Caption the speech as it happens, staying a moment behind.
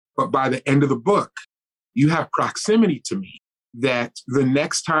But by the end of the book, you have proximity to me that the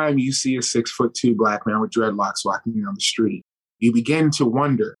next time you see a 6'2" Black man with dreadlocks walking down the street, you begin to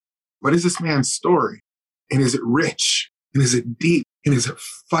wonder, what is this man's story? And is it rich? And is it deep? And is it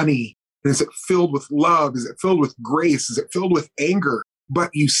funny? And is it filled with love? Is it filled with grace? Is it filled with anger?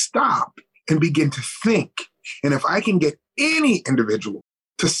 But you stop and begin to think. And if I can get any individual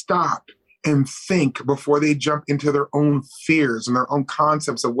to stop and think before they jump into their own fears and their own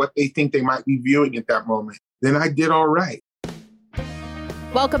concepts of what they think they might be viewing at that moment, then I did all right.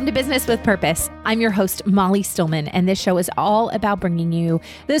 Welcome to Business with Purpose. I'm your host, Molly Stillman, and this show is all about bringing you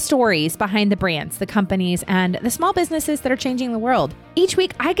the stories behind the brands, the companies, and the small businesses that are changing the world. Each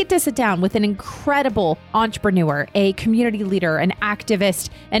week, I get to sit down with an incredible entrepreneur, a community leader, an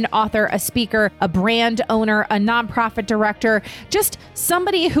activist, an author, a speaker, a brand owner, a nonprofit director, just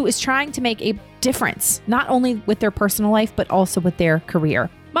somebody who is trying to make a difference, not only with their personal life, but also with their career.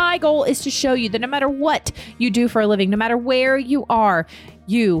 My goal is to show you that no matter what you do for a living, no matter where you are,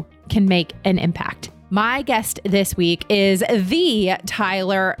 you can make an impact. My guest this week is the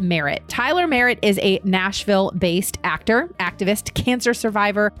Tyler Merritt. Tyler Merritt is a Nashville-based actor, activist, cancer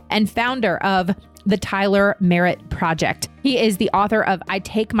survivor, and founder of the Tyler Merritt Project. He is the author of I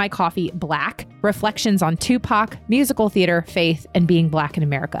Take My Coffee Black, Reflections on Tupac, Musical Theater, Faith, and Being Black in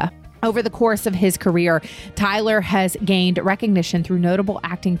America. Over the course of his career, Tyler has gained recognition through notable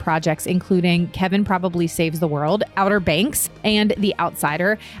acting projects, including Kevin Probably Saves the World, Outer Banks, and The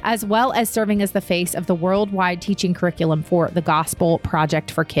Outsider, as well as serving as the face of the worldwide teaching curriculum for the Gospel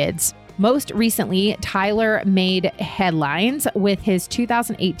Project for Kids. Most recently, Tyler made headlines with his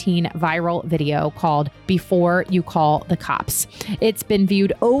 2018 viral video called Before You Call the Cops. It's been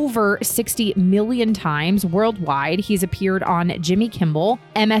viewed over 60 million times worldwide. He's appeared on Jimmy Kimmel,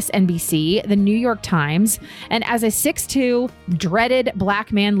 MSNBC, The New York Times, and as a 6'2", dreaded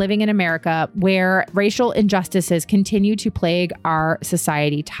Black man living in America where racial injustices continue to plague our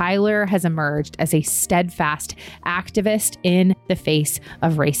society, Tyler has emerged as a steadfast activist in the face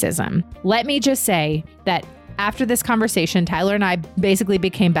of racism. Let me just say that after this conversation, Tyler and I basically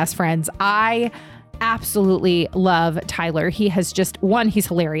became best friends. I absolutely love Tyler. He has just, one, he's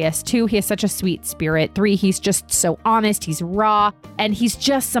hilarious. Two, he has such a sweet spirit. Three, he's just so honest. He's raw. And he's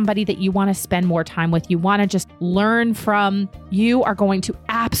just somebody that you want to spend more time with. You want to just learn from. You are going to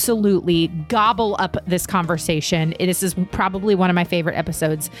absolutely gobble up this conversation. This is probably one of my favorite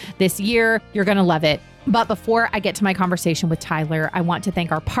episodes this year. You're going to love it. But before I get to my conversation with Tyler, I want to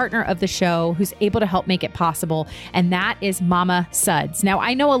thank our partner of the show who's able to help make it possible, and that is Mama Suds. Now,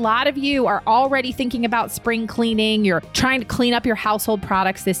 I know a lot of you are already thinking about spring cleaning. You're trying to clean up your household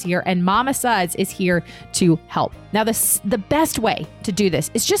products this year, and Mama Suds is here to help. Now, the best way to do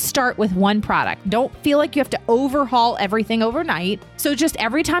this is just start with one product. Don't feel like you have to overhaul everything overnight. So just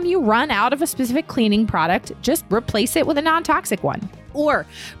every time you run out of a specific cleaning product, just replace it with a non-toxic one. Or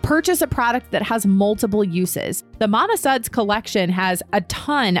purchase a product that has multiple uses. The Mama Suds collection has a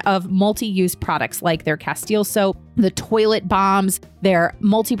ton of multi-use products like their Castile soap, the toilet bombs, their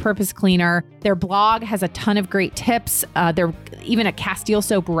multi-purpose cleaner. Their blog has a ton of great tips. There's even a Castile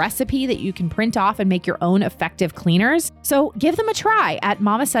soap recipe that you can print off and make your own effective cleaners. So give them a try at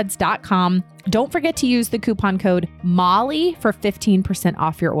mamasuds.com. Don't forget to use the coupon code MOLLY for 15%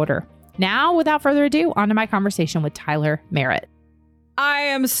 off your order. Now, without further ado, on to my conversation with Tyler Merritt. I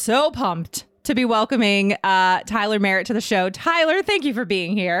am so pumped to be welcoming Tyler Merritt to the show. Tyler, thank you for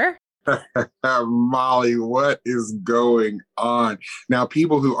being here. Molly, what is going on? Now,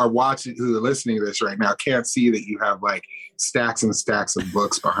 people who are watching, who are listening to this right now can't see that you have like stacks and stacks of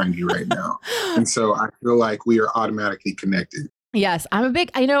books behind you right now. And so I feel like we are automatically connected. Yes, I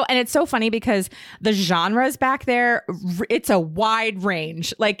know. And it's so funny because the genres back there, it's a wide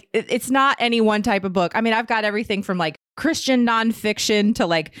range. Like it's not any one type of book. I mean, I've got everything from like Christian nonfiction to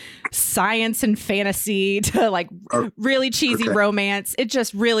like science and fantasy to like really cheesy romance. It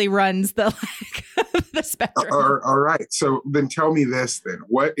just really runs the the spectrum. All right. So then tell me this then.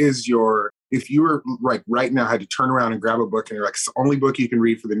 What is if you were like right now had to turn around and grab a book and you're like, it's the only book you can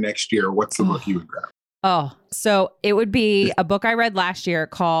read for the next year, what's the book you would grab? Oh, so it would be a book I read last year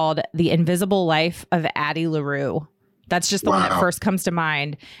called The Invisible Life of Addie LaRue. That's just the one that first comes to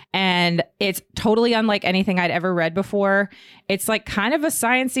mind. And it's totally unlike anything I'd ever read before. It's like kind of a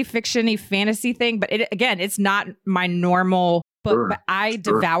science-y, fiction-y fantasy thing. But it's not my normal book. Sure, but I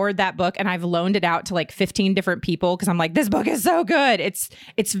devoured that book and I've loaned it out to like 15 different people because I'm like, this book is so good. It's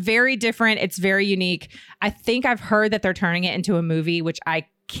very different. It's very unique. I think I've heard that they're turning it into a movie, which I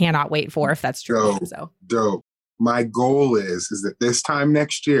cannot wait for if that's true. Dope. My goal is that this time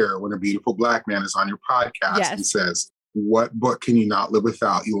next year, when a beautiful Black man is on your podcast and says, what book can you not live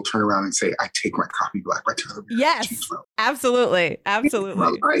without? You will turn around and say, I take my coffee black by Tyler Perry. Yes, absolutely.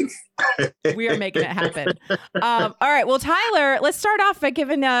 Absolutely. We are making it happen. All right. Well, Tyler, let's start off by give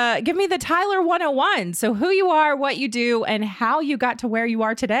me the Tyler 101. So who you are, what you do, and how you got to where you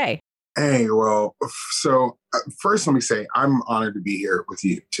are today. Hey, well, so first let me say I'm honored to be here with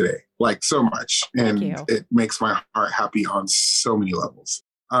you today, like so much. And it makes my heart happy on so many levels.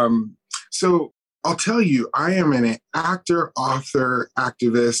 So I'll tell you, I am an actor, author,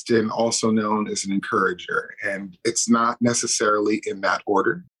 activist, and also known as an encourager. And it's not necessarily in that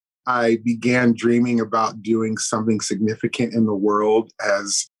order. I began dreaming about doing something significant in the world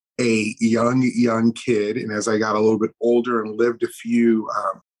as a young kid. And as I got a little bit older and lived a few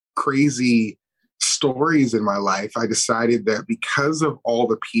crazy stories in my life, I decided that because of all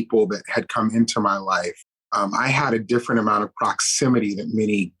the people that had come into my life, I had a different amount of proximity that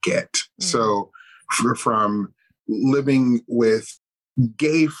many get. So from living with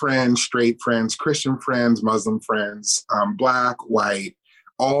gay friends, straight friends, Christian friends, Muslim friends, Black, white,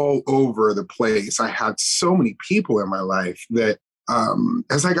 all over the place, I had so many people in my life that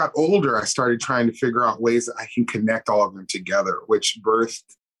as I got older, I started trying to figure out ways that I can connect all of them together, which birthed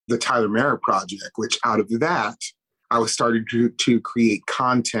the Tyler Merritt Project, which out of that, I was starting to create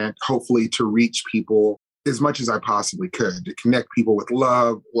content, hopefully to reach people as much as I possibly could, to connect people with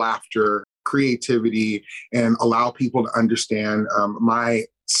love, laughter, creativity, and allow people to understand my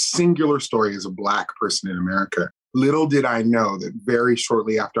singular story as a Black person in America. Little did I know that very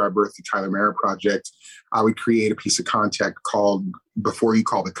shortly after I birthed the Tyler Merritt Project, I would create a piece of content called Before You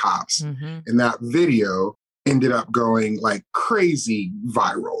Call the Cops. And that video ended up going like crazy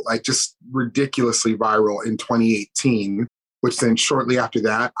viral, like just ridiculously viral in 2018, which then shortly after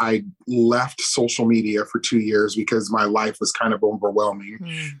that, I left social media for 2 years because my life was kind of overwhelming,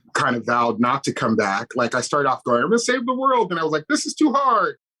 kind of vowed not to come back. Like I started off going, I'm going to save the world. And I was like, this is too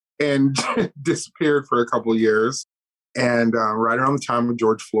hard. And disappeared for a couple of years. And right around the time of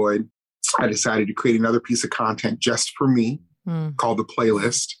George Floyd, I decided to create another piece of content just for me called The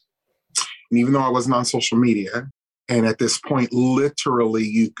Playlist. And even though I wasn't on social media, and at this point,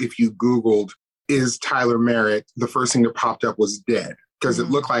 literally, if you Googled, is Tyler Merritt, the first thing that popped up was dead because it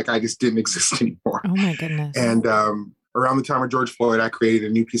looked like I just didn't exist anymore. Oh, my goodness. And around the time of George Floyd, I created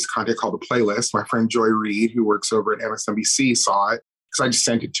a new piece of content called The Playlist. My friend Joy Reid, who works over at MSNBC, saw it because I just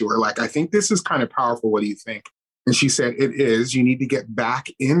sent it to her. Like, I think this is kind of powerful. What do you think? And she said, it is. You need to get back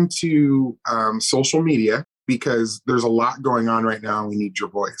into social media because there's a lot going on right now and we need your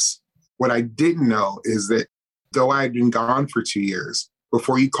voice. What I didn't know is that though I had been gone for 2 years,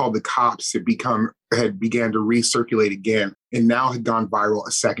 Before You Called the Cops, it began to recirculate again and now had gone viral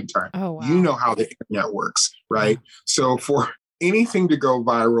a second time. Oh, wow. You know how the internet works, right? Yeah. So for anything to go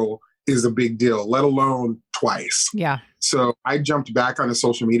viral is a big deal, let alone twice. Yeah. So I jumped back onto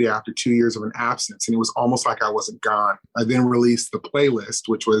social media after 2 years of an absence, and it was almost like I wasn't gone. I then released The Playlist,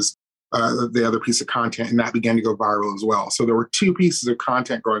 which was the other piece of content, and that began to go viral as well. So there were two pieces of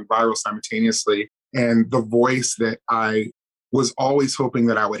content going viral simultaneously, and the voice that I was always hoping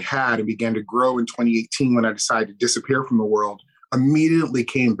that I would have and began to grow in 2018 when I decided to disappear from the world, immediately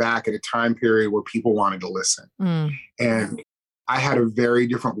came back at a time period where people wanted to listen. And I had a very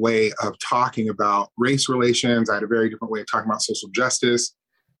different way of talking about race relations. I had a very different way of talking about social justice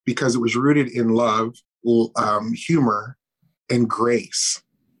because it was rooted in love, humor, and grace.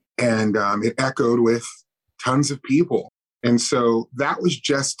 And it echoed with tons of people. And so that was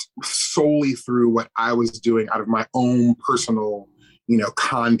just solely through what I was doing out of my own personal,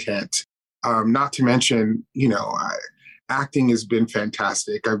 content. Not to mention, acting has been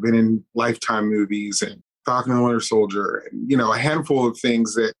fantastic. I've been in Lifetime movies and Falcon and the Winter Soldier, and, a handful of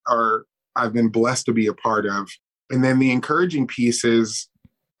things that I've been blessed to be a part of. And then the encouraging piece is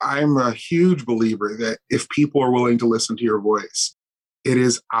I'm a huge believer that if people are willing to listen to your voice, it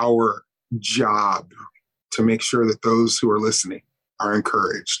is our job to make sure that those who are listening are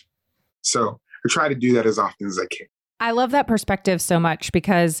encouraged. So I try to do that as often as I can. I love that perspective so much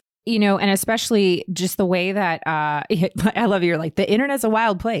because, and especially just the way that I love you're like, the internet's a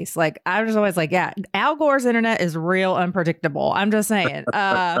wild place. Like, I was always like, yeah, Al Gore's internet is real unpredictable. I'm just saying.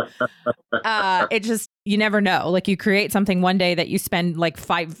 It just, you never know. Like, you create something one day that you spend like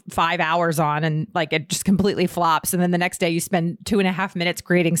five hours on and like it just completely flops. And then the next day you spend 2.5 minutes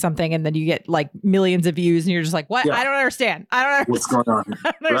creating something and then you get like millions of views and you're just like, what? Yeah. I don't understand. What's going on here?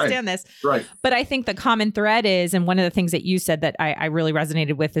 I don't understand this. Right. But I think the common thread is, and one of the things that you said that I really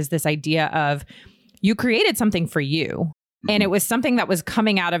resonated with is this idea of you created something for you. And it was something that was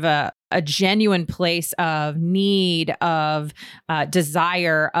coming out of a genuine place of need, of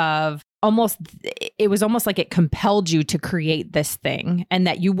desire, of it was almost like it compelled you to create this thing, and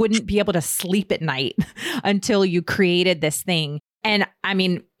that you wouldn't be able to sleep at night until you created this thing. And I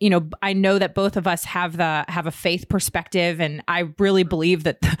mean, I know that both of us have a faith perspective, and I really believe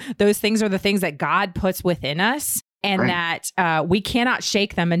that those things are the things that God puts within us, and right. that we cannot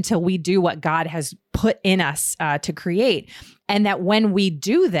shake them until we do what God has put in us to create. And that when we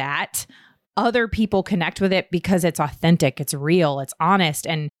do that, other people connect with it because it's authentic, it's real, it's honest,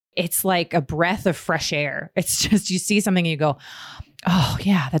 and it's like a breath of fresh air. It's just, you see something and you go, oh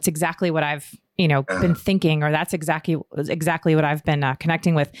yeah, that's exactly what I've, been thinking, or that's exactly what I've been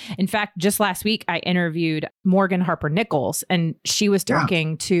connecting with. In fact, just last week, I interviewed Morgan Harper Nichols, and she was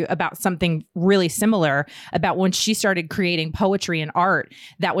talking about something really similar, about when she started creating poetry and art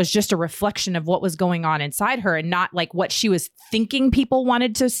that was just a reflection of what was going on inside her, and not like what she was thinking people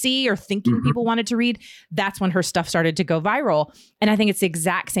wanted to see or thinking people wanted to read. That's when her stuff started to go viral. And I think it's the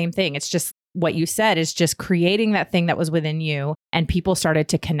exact same thing. It's just what you said, is just creating that thing that was within you, and people started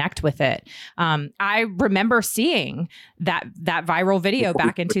to connect with it. I remember seeing that viral video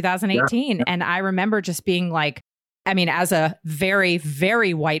back in 2018. And I remember just being like, I mean, as a very,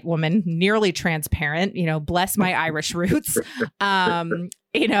 very white woman, nearly transparent, bless my Irish roots, I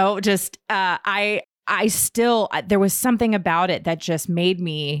still, there was something about it that just made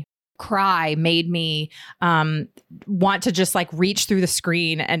me cry, made me want to just like reach through the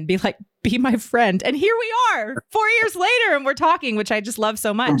screen and be like, be my friend. And here we are 4 years later, and we're talking, which I just love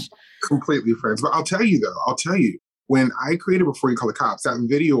so much. Completely friends. But I'll tell you, when I created Before You Call the Cops, that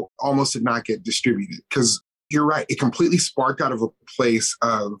video almost did not get distributed, because you're right. It completely sparked out of a place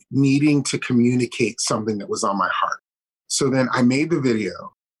of needing to communicate something that was on my heart. So then I made the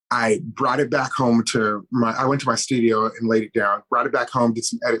video. I brought it back home I went to my studio and laid it down, brought it back home, did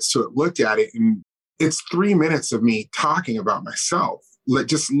some edits to it, looked at it, and it's 3 minutes of me talking about myself.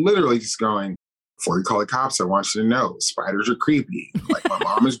 Literally going, before you call the cops, I want you to know spiders are creepy. Like, my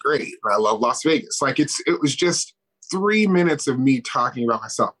mom is great. And I love Las Vegas. Like, it was just 3 minutes of me talking about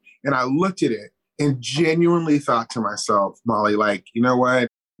myself. And I looked at it and genuinely thought to myself, Molly, like, you know what?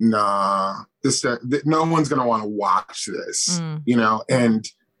 Nah, no one's going to want to watch this, and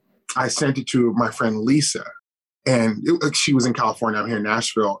I sent it to my friend Lisa, and she was in California. I'm here in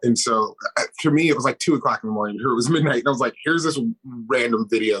Nashville. And so for me, it was like 2:00 in the morning. It was midnight. And I was like, here's this random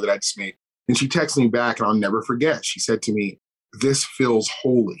video that I just made. And she texted me back, and I'll never forget. She said to me, "This feels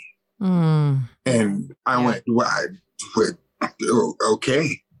holy." And I went,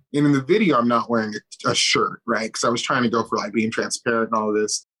 okay. And in the video, I'm not wearing a shirt, right? Because I was trying to go for like being transparent and all of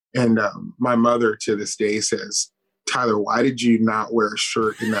this. And my mother to this day says, "Tyler, why did you not wear a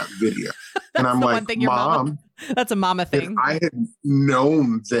shirt in that video?" And I'm like, Mom, that's a mama thing. If I had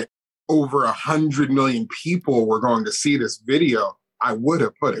known that over 100 million people were going to see this video, I would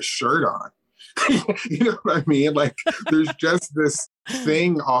have put a shirt on. You know what I mean? Like, there's just this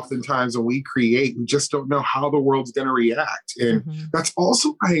thing oftentimes when we create, we just don't know how the world's going to react. And that's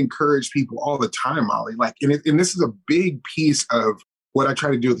also, I encourage people all the time, Molly. Like, and this is a big piece of what I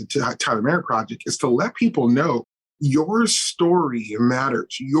try to do with the Tyler Merritt Project, is to let people know your story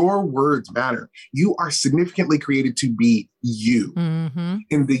matters. Your words matter. You are significantly created to be you.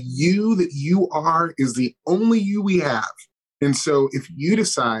 And the you that you are is the only you we have. And so if you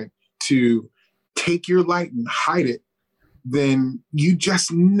decide to take your light and hide it, then you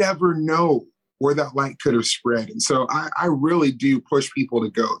just never know where that light could have spread. And so I really do push people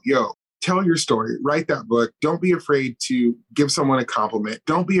to go, tell your story, write that book. Don't be afraid to give someone a compliment.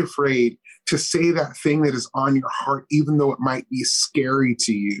 Don't be afraid to say that thing that is on your heart, even though it might be scary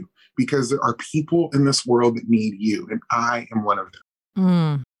to you, because there are people in this world that need you. And I am one of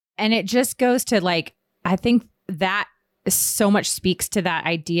them. And it just goes to like, I think that so much speaks to that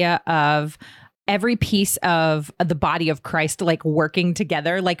idea of every piece of the body of Christ, like working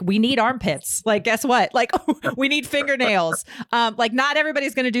together. Like, we need armpits. Like, guess what? Like, we need fingernails. Like, not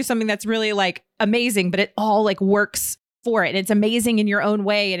everybody's going to do something that's really like amazing, but it all like works for it. And it's amazing in your own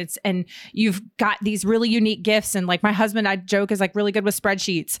way. And you've got these really unique gifts. And like my husband, I joke, is like really good with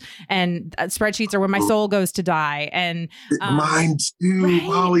spreadsheets, and spreadsheets are where my soul goes to die. And mine too, right?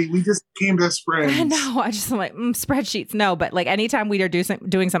 Molly, we just became best friends. I know. I just am like, spreadsheets. No, but like anytime we are doing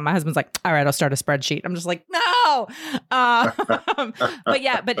something, my husband's like, all right, I'll start a spreadsheet. I'm just like, no.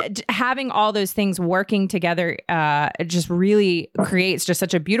 But having all those things working together, it just really creates just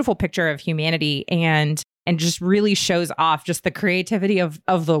such a beautiful picture of humanity, and just really shows off just the creativity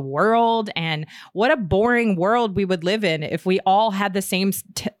of the world. And what a boring world we would live in if we all had the same,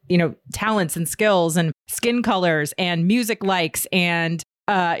 talents and skills and skin colors and music likes and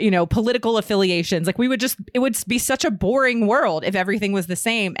political affiliations. Like it would be such a boring world if everything was the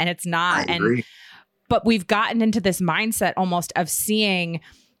same, and it's not. I agree. But we've gotten into this mindset almost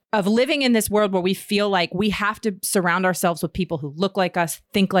of living in this world where we feel like we have to surround ourselves with people who look like us,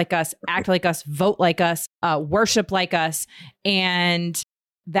 think like us, act like us, vote like us, worship like us. And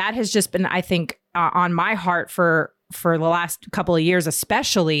that has just been, I think, on my heart for the last couple of years,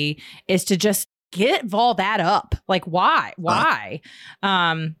 especially, is to just give all that up. Like, why?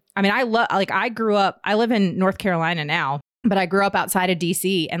 I mean, I live in North Carolina now, but I grew up outside of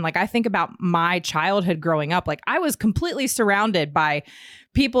DC. And like, I think about my childhood growing up, like I was completely surrounded by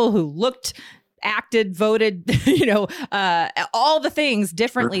people who looked, acted, voted, all the things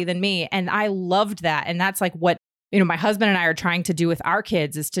differently than me. And I loved that. And that's like what, my husband and I are trying to do with our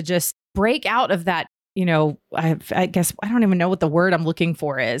kids, is to just break out of that. I guess I don't even know what the word I'm looking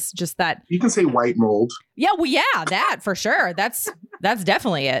for is. Just that you can say white mold. Yeah, well, yeah, that for sure. That's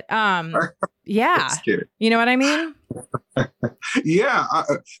definitely it. Yeah, you know what I mean? Yeah.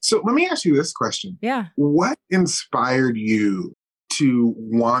 So let me ask you this question. Yeah. What inspired you to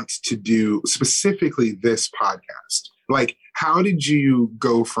want to do specifically this podcast? Like, how did you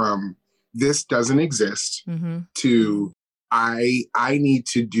go from this doesn't exist to I need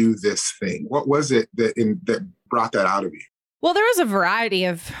to do this thing? What was it that brought that out of you? Well, there was a variety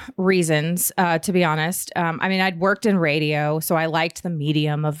of reasons, to be honest. I mean, I'd worked in radio, so I liked the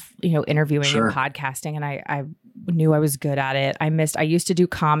medium of, interviewing and podcasting, and I knew I was good at it. I used to do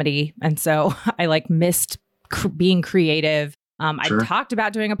comedy, and so I missed being creative. I talked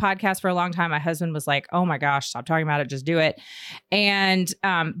about doing a podcast for a long time. My husband was like, "Oh my gosh, stop talking about it, just do it." And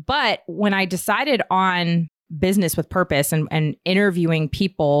but when I decided on Business with Purpose and interviewing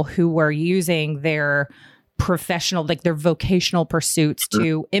people who were using their professional, like their vocational pursuits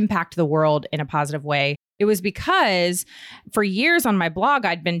to impact the world in a positive way, it was because for years on my blog,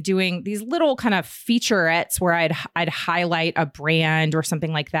 I'd been doing these little kind of featurettes where I'd highlight a brand or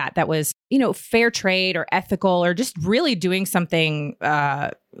something like that was, fair trade or ethical, or just really doing something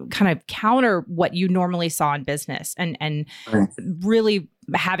kind of counter what you normally saw in business and really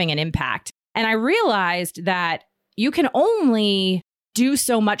having an impact. And I realized that you can only do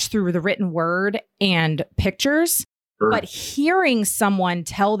so much through the written word and pictures, but hearing someone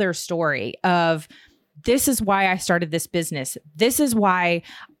tell their story of, this is why I started this business, this is why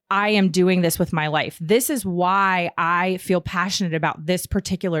I am doing this with my life, this is why I feel passionate about this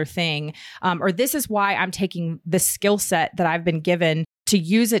particular thing, or this is why I'm taking the skill set that I've been given to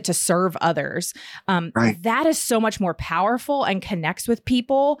use it to serve others. That is so much more powerful and connects with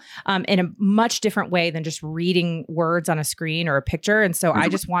people in a much different way than just reading words on a screen or a picture. And so I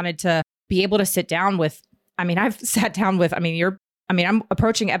just wanted to be able to sit down with, I've sat down with, I'm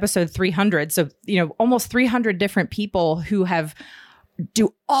approaching episode 300. So, almost 300 different people who have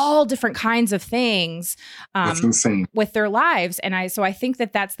do all different kinds of things that's insane with their lives. And I think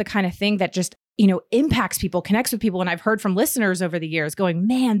that that's the kind of thing that just, impacts people, connects with people. And I've heard from listeners over the years going,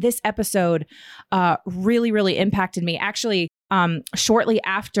 man, this episode really, really impacted me. Actually, shortly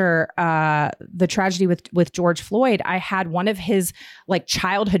after the tragedy with George Floyd, I had one of his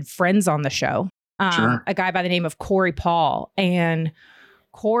childhood friends on the show, a guy by the name of Corey Paul. And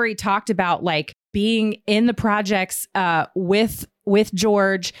Corey talked about being in the projects with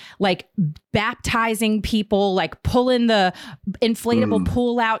George, baptizing people, pulling the inflatable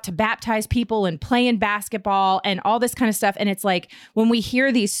pool out to baptize people and playing basketball and all this kind of stuff. And it's when we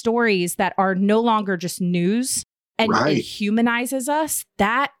hear these stories that are no longer just news and it humanizes us,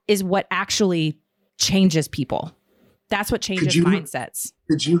 that is what actually changes people. That's what changes mindsets.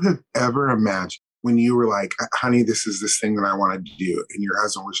 Could you have ever imagined when you were like, honey, this is this thing that I want to do, and your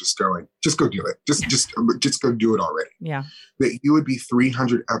husband was just going, just go do it. Just go do it already. Yeah. That you would be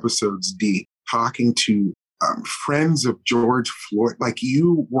 300 episodes deep talking to friends of George Floyd.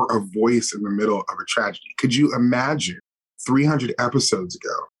 You were a voice in the middle of a tragedy. Could you imagine 300 episodes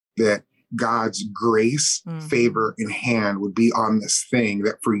ago that God's grace, favor, and hand would be on this thing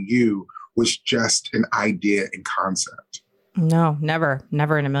that for you was just an idea and concept? No, never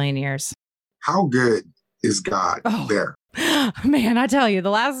in a million years. How good is God there? Man, I tell you, the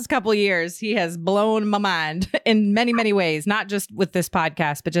last couple of years, he has blown my mind in many, many ways, not just with this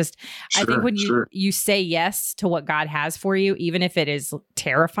podcast, but just, I think when you say yes to what God has for you, even if it is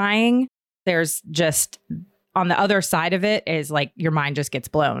terrifying, there's just, on the other side of it is your mind just gets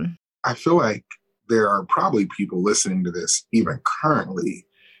blown. I feel like there are probably people listening to this, even currently,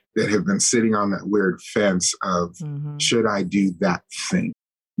 that have been sitting on that weird fence of, should I do that thing?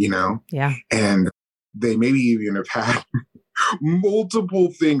 Yeah. And they maybe even have had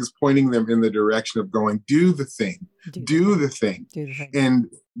multiple things pointing them in the direction of going, do the thing, do the thing. And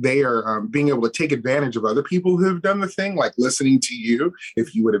they are being able to take advantage of other people who have done the thing, like listening to you.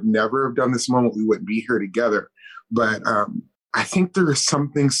 If you would have never have done this moment, we wouldn't be here together. But I think there is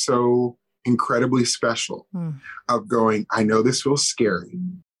something so incredibly special of going, I know this feels scary.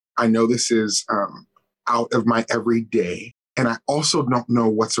 I know this is out of my everyday. And I also don't know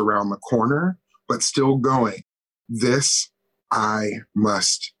what's around the corner, but still going, this I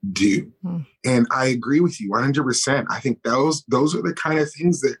must do. And I agree with you 100%. I think those are the kind of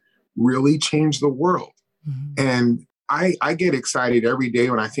things that really change the world. And I get excited every day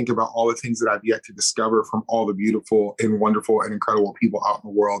when I think about all the things that I've yet to discover from all the beautiful and wonderful and incredible people out in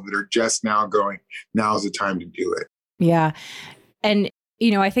the world that are just now going, now's the time to do it. Yeah. And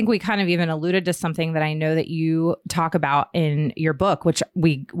I think we kind of even alluded to something that I know that you talk about in your book, which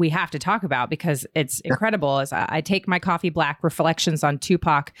we have to talk about because it's incredible. Is I Take My Coffee Black: Reflections on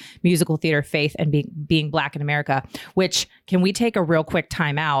Tupac, Musical Theater, Faith, and Being Black in America, which can we take a real quick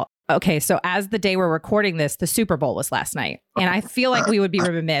time out? Okay, so as the day we're recording this, the Super Bowl was last night. And I feel like we would be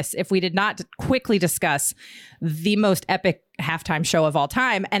remiss if we did not quickly discuss the most epic halftime show of all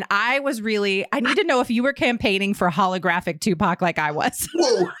time. And I need to know if you were campaigning for holographic Tupac like I was.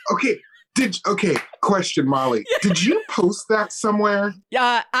 Whoa, okay. Question, Molly. Did you post that somewhere?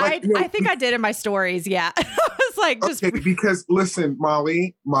 I think I did in my stories, yeah. I was like, because listen,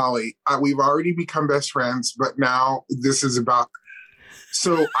 Molly, we've already become best friends, but now this is about...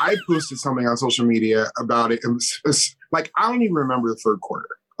 So I posted something on social media about it. It's like, I don't even remember the third quarter.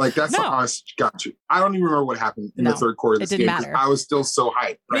 Like, that's the honest got you. I don't even remember what happened in the third quarter of this game. Because I was still so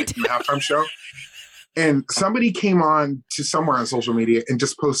hyped, right? In the halftime show. And somebody came on to somewhere on social media and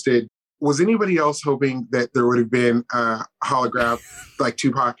just posted, was anybody else hoping that there would have been a holograph like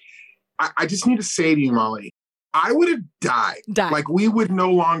Tupac? I just need to say to you, Molly, I would have died. Like, we would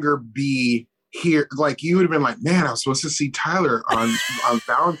no longer be here. Like, you would have been like, man, I was supposed to see Tyler on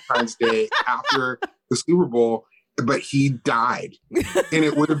Valentine's Day after the Super Bowl, but he died. And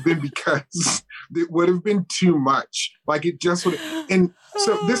it would have been because it would have been too much. Like, it just would. And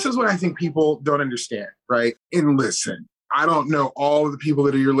so this is what I think people don't understand, right? And listen, I don't know all of the people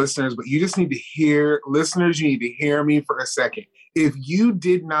that are your listeners, but you just need to hear, listeners, you need to hear me for a second. If you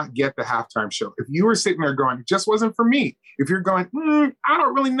did not get the halftime show, if you were sitting there going, it just wasn't for me. If you're going, I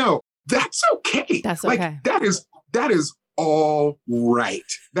don't really know. That's okay. That's okay. Like, that is all right.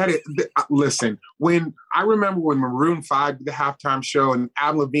 Listen, when I remember when Maroon 5 did the halftime show and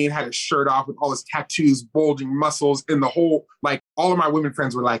Adam Levine had his shirt off with all his tattoos, bulging muscles, and the whole, like, all of my women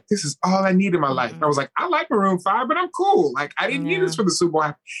friends were like, this is all I need in my life. And I was like, I like Maroon 5, but I'm cool. Like, I didn't need this for the Super Bowl.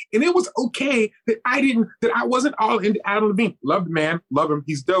 And it was okay that I wasn't all into Adam Levine. Love the man, love him,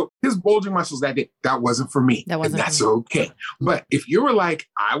 he's dope. His bulging muscles that day, that wasn't for me. That's okay. But if you were like,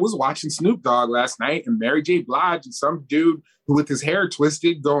 I was watching Snoop Dogg last night and Mary J. Blige and some dude who with his hair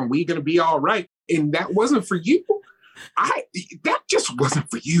twisted going, we gonna be all right. And that wasn't for you. That just wasn't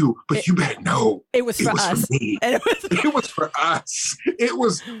for you, but you better know it was for us. For me. It was for us. It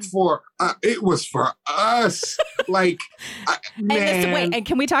was for us. Like, man. And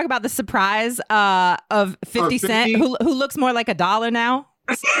can we talk about the surprise of 50 Cent, who looks more like $1 now?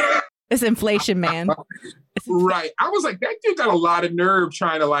 It's inflation, man. Right. I was like, that dude got a lot of nerve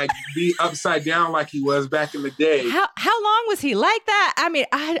trying to, like, be upside down like he was back in the day. How long was he like that? I mean,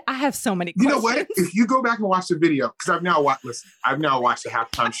 I have so many questions. You know what? If you go back and watch the video, because I've now watched the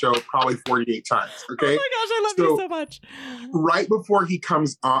halftime show probably 48 times. Okay. Oh my gosh, I love you so much. Right before he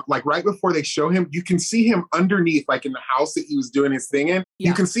comes on, like right before they show him, you can see him underneath, like in the house that he was doing his thing in. Yeah.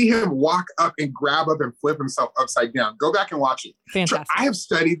 You can see him walk up and grab up and flip himself upside down. Go back and watch it. Fantastic. I have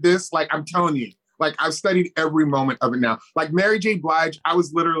studied this. Like, I'm telling you. Like, I've studied every moment of it now. Like, Mary J. Blige, I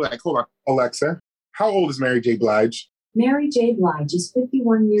was literally like, hold on, Alexa, how old is Mary J. Blige? Mary J. Blige is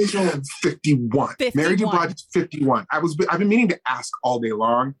 51 years old. 51. Mary J. Blige is 51. I've been meaning to ask all day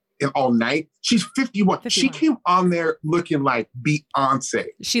long and all night. She's 51. She came on there looking like Beyonce.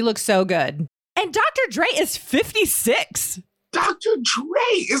 She looks so good. And Dr. Dre is 56. Dr.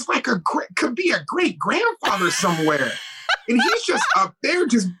 Dre is like could be a great grandfather somewhere. And he's just up there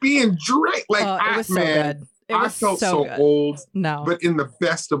just being Dre. Like, it was so good. I felt so old. No. But in the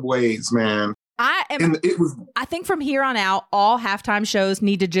best of ways, man. I think from here on out, all halftime shows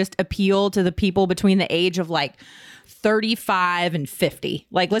need to just appeal to the people between the age of like 35 and 50.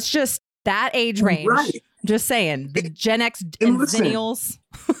 Like, let's just, that age range. Right. Just saying. The Gen X and Zennials.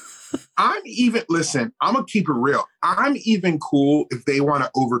 I'm going to keep it real. I'm even cool if they want to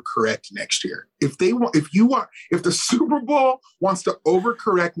overcorrect next year. If the Super Bowl wants to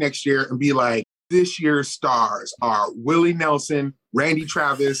overcorrect next year and be like, this year's stars are Willie Nelson, Randy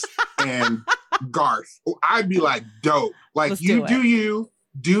Travis, and Garth. I'd be like, dope. Like, Let's you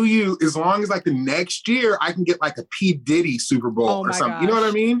do you, as long as like the next year I can get like a P. Diddy Super Bowl or something. Gosh. You know what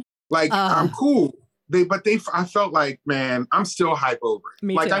I mean? Like, I'm cool. I felt like, man, I'm still hype over it.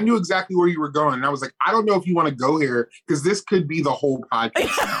 Me like, too. I knew exactly where you were going. And I was like, I don't know if you want to go here because this could be the whole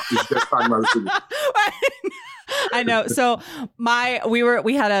podcast now. It's just talking about the Super Bowl. I know. So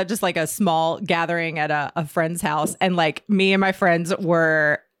we had just like a small gathering at a friend's house, and like me and my friends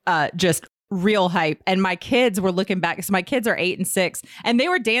were just real hype. And my kids were looking back. So my kids are 8 and 6 and they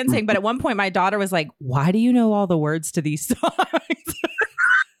were dancing. But at one point my daughter was like, why do you know all the words to these songs?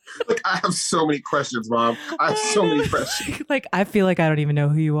 Like, I have so many questions, Mom. I have so many questions. Like, I feel like I don't even know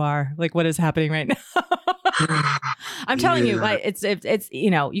who you are. Like, what is happening right now? I'm telling you, like, it's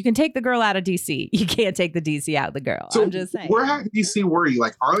you can take the girl out of DC. You can't take the DC out of the girl. So I'm just saying. Where in DC were you?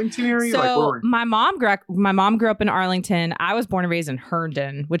 Like Arlington area? So like, where were you? my mom grew up in Arlington. I was born and raised in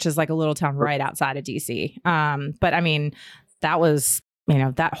Herndon, which is like a little town right outside of DC. But I mean, that was,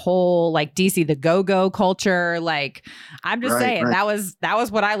 that whole like DC, the go-go culture. Like, I'm just saying that was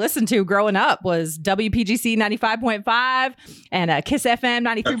what I listened to growing up was WPGC 95.5 and Kiss FM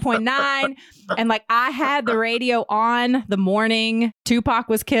 93.9. And like, I had the radio on the morning Tupac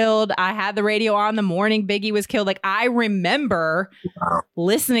was killed. I had the radio on the morning Biggie was killed. Like, I remember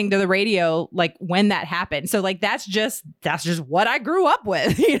listening to the radio, like when that happened. So like, that's just what I grew up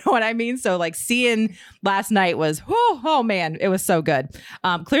with. You know what I mean? So like, seeing last night was, oh man, it was so good.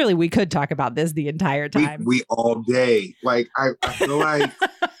 Clearly we could talk about this the entire time. We all day. Like, I feel like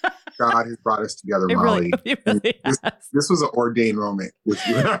God has brought us together, Molly. It really this was an ordained moment with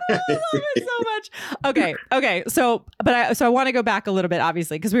you. I love it so much. Okay. So I want to go back a little bit,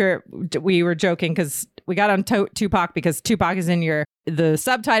 obviously, because we were joking because we got on Tupac because Tupac is in the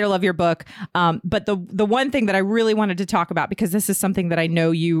subtitle of your book. But the one thing that I really wanted to talk about, because this is something that I know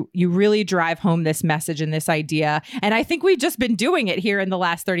you really drive home this message and this idea, and I think we've just been doing it here in the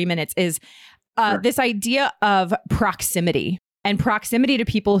last 30 minutes, is this idea of proximity. And proximity to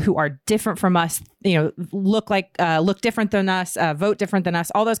people who are different from us, look different than us, vote different than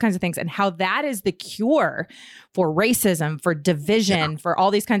us, all those kinds of things, and how that is the cure for racism, for division, for all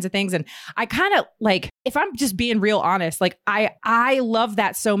these kinds of things. And I kind of like, if I'm just being real honest, like I love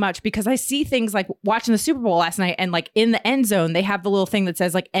that so much because I see things like watching the Super Bowl last night and like in the end zone, they have the little thing that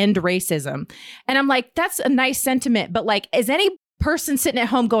says like end racism. And I'm like, that's a nice sentiment. But like, is any person sitting at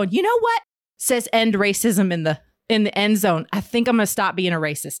home going, you know what says end racism in the end zone? I think I'm going to stop being a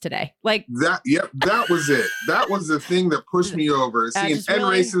racist today. Like that. Yep. That was it. That was the thing that pushed me over, seeing end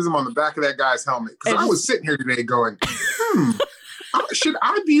racism on the back of that guy's helmet. Because I was sitting here today going, should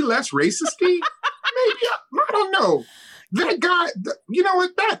I be less racisty? Maybe. I don't know. That guy, you know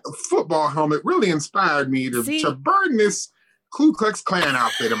what? That football helmet really inspired me to burn this Ku Klux Klan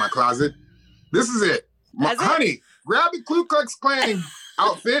outfit in my closet. This is it. Honey, grab the Ku Klux Klan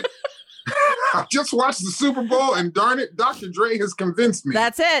outfit. I just watched the Super Bowl and darn it, Dr. Dre has convinced me.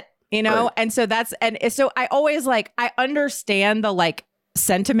 That's it. Right. And so so I always I understand the like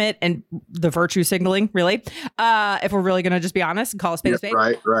sentiment and the virtue signaling, really. If we're really going to just be honest and call a spade a spade.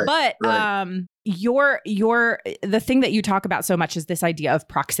 Right. But the thing that you talk about so much is this idea of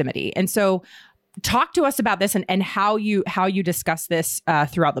proximity. And so talk to us about this and how you discuss this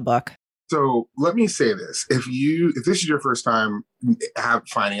throughout the book. So let me say this. If this is your first time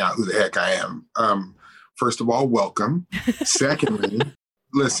finding out who the heck I am, first of all, welcome. Secondly,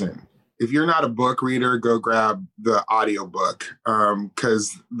 listen, if you're not a book reader, go grab the audiobook.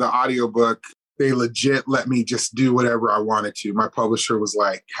 Because the audiobook, they legit let me just do whatever I wanted to. My publisher was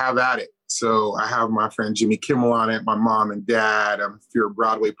like, have at it. So I have my friend Jimmy Kimmel on it, my mom and dad. If you're a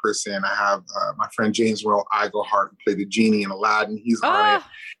Broadway person, I have my friend James Earl Iglehart, who played the genie in Aladdin. He's on it.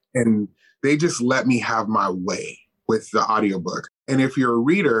 And they just let me have my way with the audiobook. And if you're a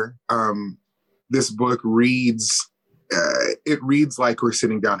reader, this book reads, it reads like we're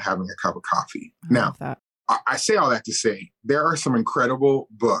sitting down having a cup of coffee. Now, I say all that to say, there are some incredible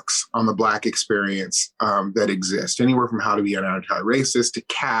books on the Black experience that exist, anywhere from How to Be an Anti-Racist to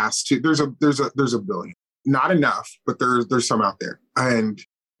Caste to there's a billion. Not enough, but there's some out there. And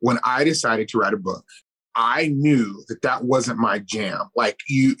when I decided to write a book, I knew that wasn't my jam. Like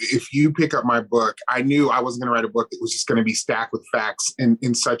if you pick up my book, I knew I wasn't going to write a book that was just going to be stacked with facts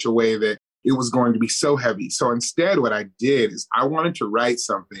in such a way that it was going to be so heavy. So instead, what I did is I wanted to write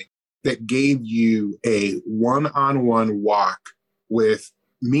something that gave you a one-on-one walk with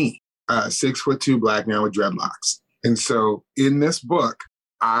me, a 6'2" Black man with dreadlocks. And so in this book,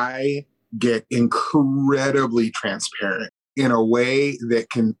 I get incredibly transparent in a way that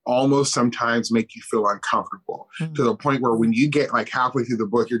can almost sometimes make you feel uncomfortable to the point where when you get like halfway through the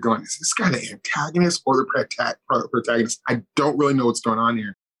book, you're going, is this guy the antagonist or the protagonist? I don't really know what's going on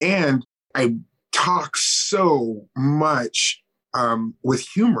here. And I talk so much with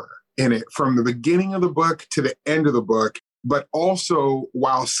humor in it from the beginning of the book to the end of the book, but also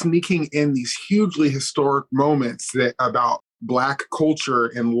while sneaking in these hugely historic moments that about Black culture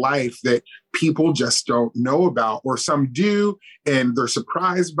and life that people just don't know about, or some do, and they're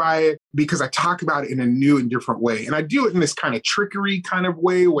surprised by it because I talk about it in a new and different way. And I do it in this kind of trickery kind of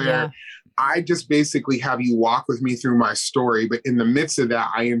way where I just basically have you walk with me through my story. But in the midst of that,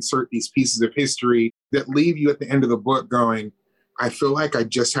 I insert these pieces of history that leave you at the end of the book going, I feel like I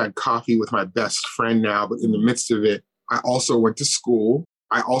just had coffee with my best friend now. But in the midst of it, I also went to school.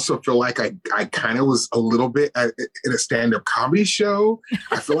 I also feel like I kind of was a little bit in a stand-up comedy show.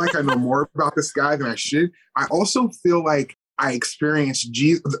 I feel like I know more about this guy than I should. I also feel like I experienced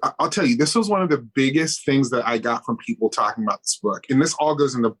Jesus. I'll tell you, this was one of the biggest things that I got from people talking about this book. And this all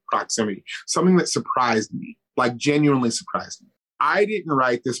goes into proximity. Something that surprised me, like genuinely surprised me. I didn't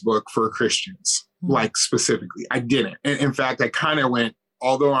write this book for Christians, like specifically. I didn't. And in fact, I kind of went,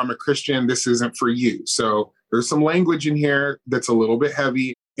 although I'm a Christian, this isn't for you. So there's some language in here that's a little bit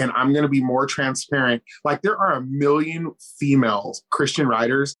heavy, and I'm going to be more transparent. Like there are a million female Christian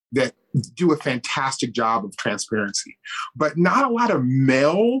writers that do a fantastic job of transparency, but not a lot of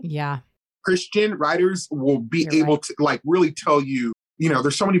male Christian writers will be able to like really tell you, you know,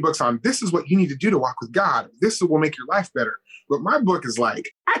 there's so many books on this is what you need to do to walk with God. This will make your life better. But my book is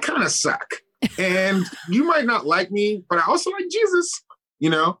like, I kind of suck. And you might not like me, but I also like Jesus. You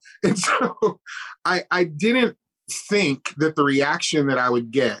know? And so I didn't think that the reaction that I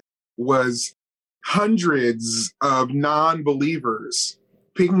would get was hundreds of non-believers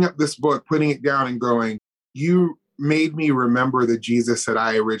picking up this book, putting it down and going, you made me remember the Jesus that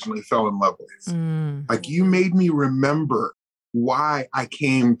I originally fell in love with. Like you made me remember why I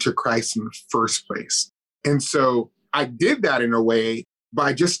came to Christ in the first place. And so I did that in a way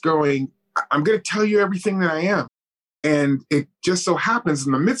by just going, I'm going to tell you everything that I am. And it just so happens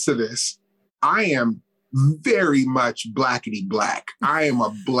in the midst of this, I am very much blackety black. I am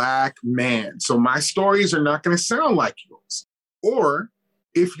a Black man. So my stories are not going to sound like yours. Or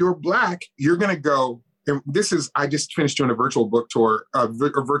if you're Black, you're going to go, and this is, I just finished doing a virtual book tour, a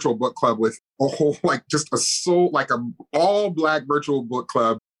virtual book club with a whole, like just a all Black virtual book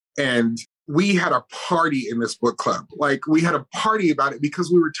club. And we had a party in this book club. Like we had a party about it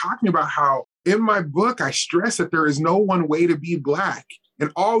because we were talking about how in my book, I stress that there is no one way to be Black.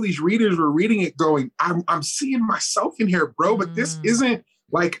 And all these readers were reading it going, I'm seeing myself in here, bro, but this isn't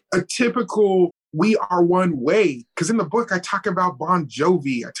like a typical, we are one way. Because in the book, I talk about Bon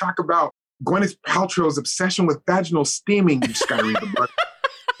Jovi. I talk about Gwyneth Paltrow's obsession with vaginal steaming. You just gotta read the book.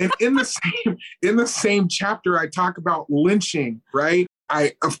 And in the same chapter, I talk about lynching, right?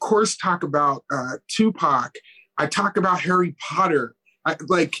 I, of course, talk about Tupac. I talk about Harry Potter. I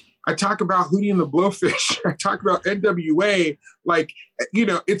talk about Hootie and the Blowfish. I talk about NWA. Like, you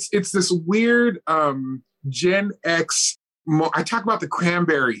know, it's this weird Gen X. I talk about the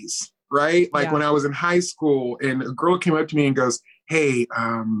Cranberries, right? Like when I was in high school and a girl came up to me and goes, hey,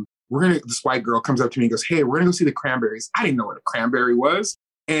 this white girl comes up to me and goes, hey, we're going to go see the Cranberries. I didn't know what a cranberry was.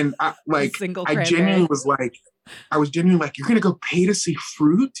 And I genuinely was like, you're going to go pay to see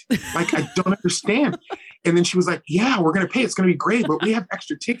fruit? Like, I don't understand. And then she was like, yeah, we're going to pay. It's going to be great, but we have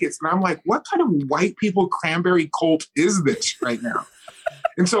extra tickets. And I'm like, what kind of white people cranberry cult is this right now?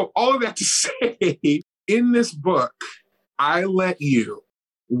 And so all of that to say, in this book, I let you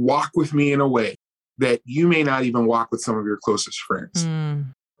walk with me in a way that you may not even walk with some of your closest friends.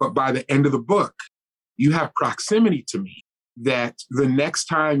 But by the end of the book, you have proximity to me that the next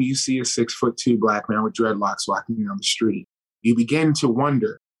time you see a 6'2" Black man with dreadlocks walking down the street, you begin to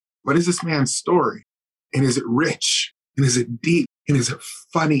wonder, what is this man's story? And is it rich? And is it deep? And is it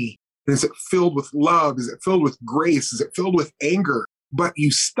funny? And is it filled with love? Is it filled with grace? Is it filled with anger? But you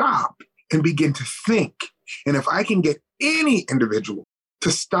stop and begin to think. And if I can get any individual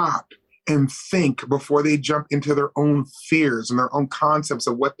to stop and think before they jump into their own fears and their own concepts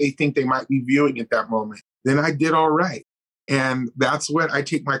of what they think they might be viewing at that moment, then I did all right. And that's what I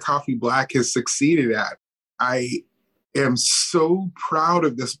Take My Coffee Black has succeeded at. I am so proud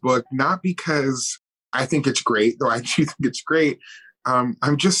of this book, not because I think it's great, though I do think it's great.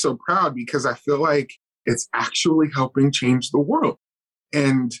 I'm just so proud because I feel like it's actually helping change the world.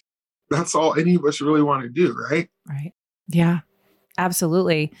 And that's all any of us really want to do, right? Right. Yeah,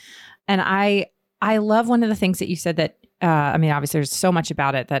 absolutely. And I love one of the things that you said that I mean, obviously there's so much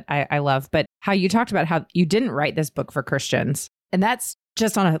about it that I love, but how you talked about how you didn't write this book for Christians. And that's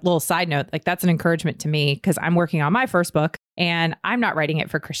just on a little side note, like that's an encouragement to me because I'm working on my first book and I'm not writing it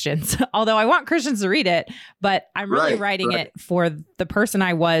for Christians, although I want Christians to read it, but I'm really writing it for the person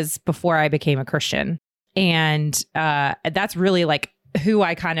I was before I became a Christian. And that's really like who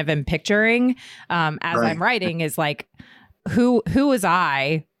I kind of am picturing as I'm writing is like, who was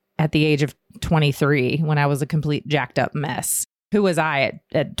I at the age of 23 when I was a complete jacked up mess? Who was I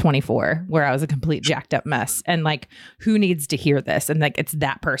at 24 where I was a complete jacked up mess? And like, who needs to hear this? And like, it's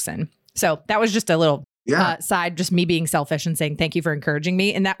that person. So that was just a little side, just me being selfish and saying, thank you for encouraging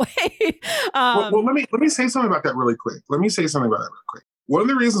me in that way. Well, let me say something about that really quick. One of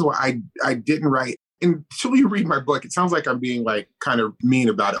the reasons why I didn't write, until you read my book, it sounds like I'm being like kind of mean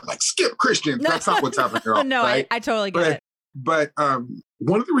about it, like skip Christians. That's not what's happening at all. No, right? I totally get it. But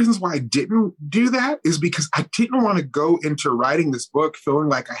one of the reasons why I didn't do that is because I didn't want to go into writing this book feeling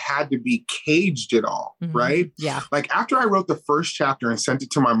like I had to be caged at all, right? Yeah. Like after I wrote the first chapter and sent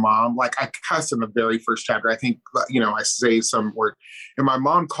it to my mom, like I cuss in the very first chapter. I think, I say some word and my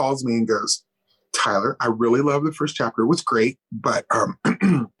mom calls me and goes, Tyler, I really love the first chapter. It was great. But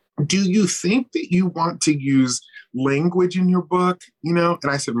do you think that you want to use language in your book? And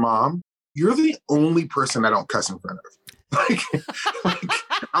I said, Mom, you're the only person I don't cuss in front of. Like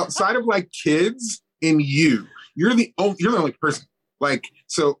outside of like kids and you're the only person. Like,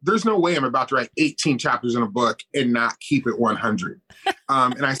 so there's no way I'm about to write 18 chapters in a book and not keep it 100.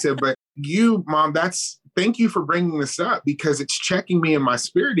 And I said, but you, Mom, thank you for bringing this up because it's checking me in my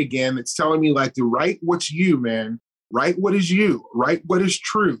spirit again. It's telling me like to write what's you, man. Write what is you. Write what is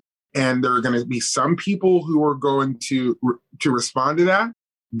true. And there are going to be some people who are going to respond to that,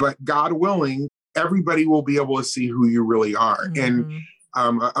 but God willing, everybody will be able to see who you really are. And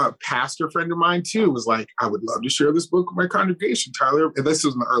a pastor friend of mine too was like, I would love to share this book with my congregation, Tyler. And this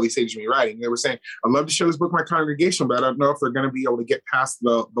was in the early stages of me writing. They were saying, I'd love to share this book with my congregation, but I don't know if they're going to be able to get past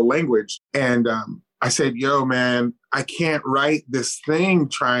the language. And I said, yo, man, I can't write this thing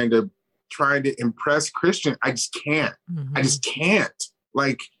trying to impress Christian. I just can't. I just can't.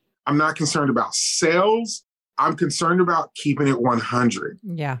 Like, I'm not concerned about sales. I'm concerned about keeping it 100.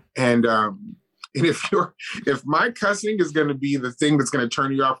 Yeah. And if my cussing is going to be the thing that's going to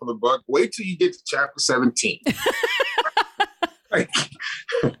turn you off from the book, wait till you get to chapter 17. Like,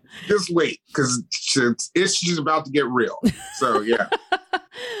 just wait, because it's just about to get real. So, yeah.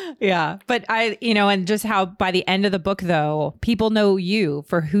 Yeah. But and just how by the end of the book, though, people know you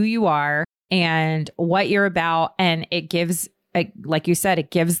for who you are and what you're about. And it gives, like you said,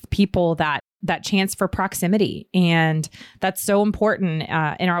 it gives people that chance for proximity. And that's so important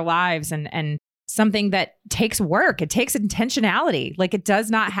in our lives and something that takes work. It takes intentionality. Like it does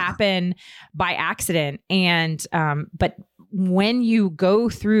not happen by accident. And, but when you go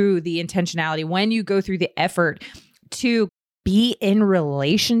through the intentionality, when you go through the effort to be in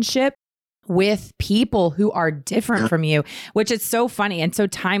relationship with people who are different from you, which is so funny and so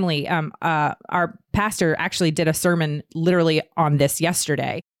timely. Our pastor actually did a sermon literally on this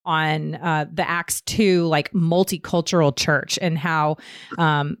yesterday on the Acts 2 like multicultural church and how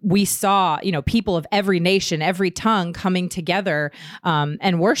we saw, people of every nation, every tongue coming together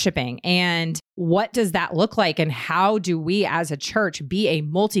and worshiping. And what does that look like? And how do we as a church be a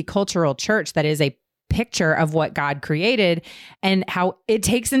multicultural church that is a picture of what God created and how it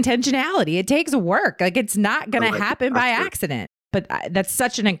takes intentionality. It takes work. Like it's not going to happen by accident. But that's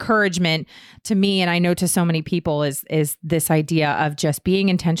such an encouragement to me. And I know to so many people is this idea of just being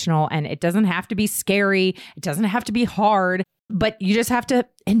intentional. And it doesn't have to be scary. It doesn't have to be hard, but you just have to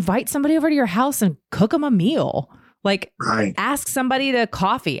invite somebody over to your house and cook them a meal. Like ask somebody to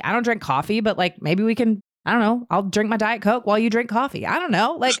coffee. I don't drink coffee, but like maybe we can, I don't know, I'll drink my Diet Coke while you drink coffee. I don't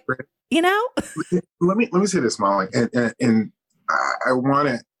know. Like, Let me say this, Molly, and I want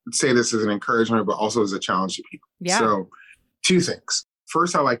to say this as an encouragement, but also as a challenge to people. Yeah. So, two things.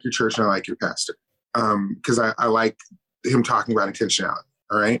 First, I like your church and I like your pastor because I like him talking about intentionality.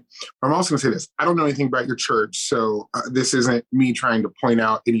 All right. But I'm also going to say this. I don't know anything about your church, so this isn't me trying to point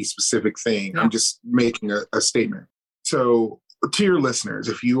out any specific thing. Yeah. I'm just making a statement. So, to your listeners,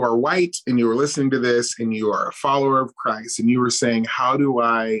 if you are white and you are listening to this and you are a follower of Christ and you are saying, how do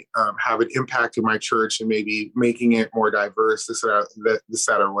I have an impact in my church and maybe making it more diverse, this,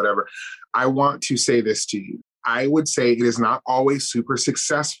 that, or whatever, I want to say this to you. I would say it is not always super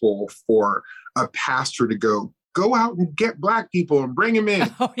successful for a pastor to go out and get Black people and bring them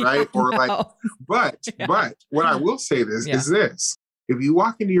in, right? But what I will say is this. If you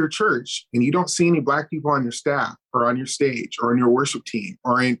walk into your church and you don't see any Black people on your staff or on your stage or in your worship team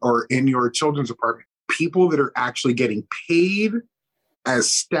or in your children's department, people that are actually getting paid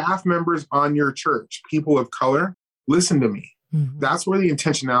as staff members on your church, people of color, listen to me. Mm-hmm. That's where the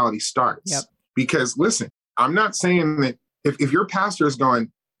intentionality starts. Yep. Because listen, I'm not saying that if your pastor is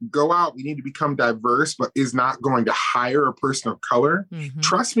going, go out, we need to become diverse, but is not going to hire a person of color. Mm-hmm.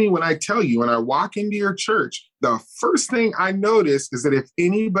 Trust me when I tell you, when I walk into your church, the first thing I notice is that if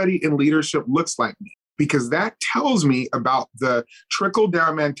anybody in leadership looks like me, because that tells me about the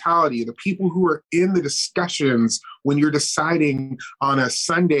trickle-down mentality, the people who are in the discussions when you're deciding on a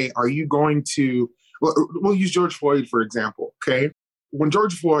Sunday, are you going to, we'll use George Floyd, for example, okay? When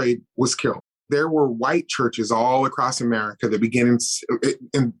George Floyd was killed, there were white churches all across America that began,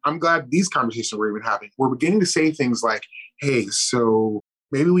 and I'm glad these conversations were even happening. We're beginning to say things like, hey, so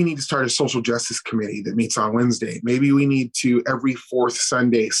maybe we need to start a social justice committee that meets on Wednesday. Maybe we need to, every fourth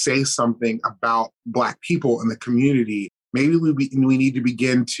Sunday, say something about Black people in the community. Maybe we need to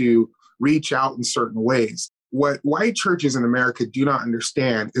begin to reach out in certain ways. What white churches in America do not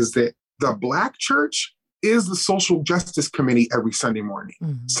understand is that the Black church is the social justice committee every Sunday morning.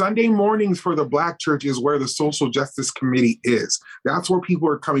 Mm-hmm. Sunday mornings for the Black church is where the social justice committee is. That's where people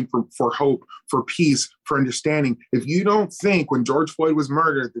are coming for hope, for peace, for understanding. If you don't think when George Floyd was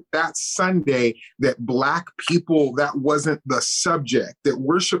murdered that Sunday that Black people, that wasn't the subject, that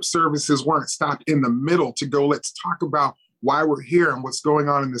worship services weren't stopped in the middle to go, let's talk about why we're here and what's going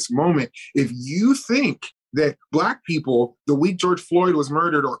on in this moment. If you think that Black people, the week George Floyd was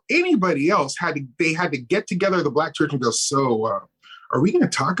murdered, or anybody else, had to get together, the Black church, and go, so are we going to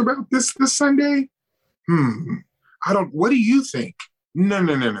talk about this Sunday? What do you think? No.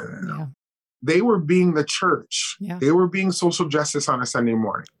 Yeah. They were being the church. Yeah. They were being social justice on a Sunday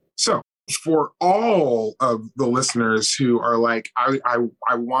morning. So for all of the listeners who are like,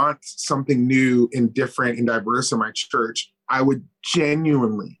 I want something new and different and diverse in my church, I would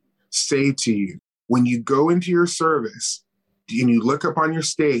genuinely say to you, when you go into your service and you look up on your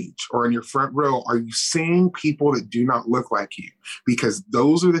stage or in your front row, are you seeing people that do not look like you? Because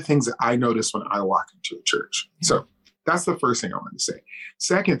those are the things that I notice when I walk into a church. Yeah. So that's the first thing I want to say.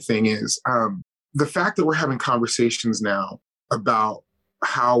 Second thing is the fact that we're having conversations now about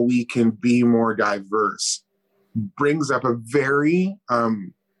how we can be more diverse brings up a very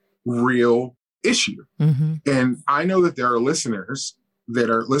real issue. Mm-hmm. And I know that there are listeners that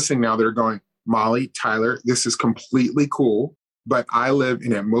are listening now that are going, Molly, Tyler, this is completely cool, but I live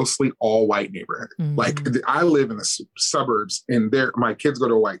in a mostly all white neighborhood. Mm-hmm. Like I live in the suburbs and my kids go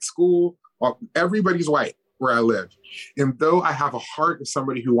to a white school. Everybody's white where I live. And though I have a heart of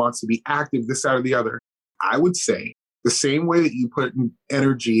somebody who wants to be active, this, that, or the other, I would say the same way that you put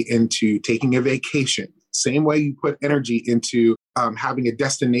energy into taking a vacation, same way you put energy into having a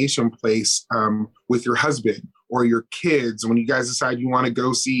destination place with your husband or your kids when you guys decide you want to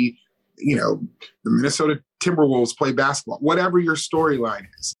go see the Minnesota Timberwolves play basketball, whatever your storyline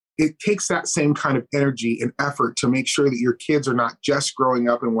is, it takes that same kind of energy and effort to make sure that your kids are not just growing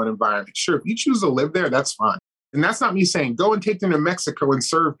up in one environment. Sure, if you choose to live there, that's fine. And that's not me saying go and take them to Mexico and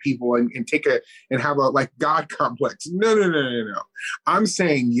serve people and have a like God complex. No. I'm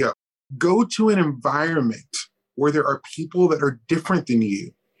saying, go to an environment where there are people that are different than you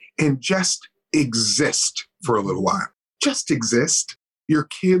and just exist for a little while. Just exist. Your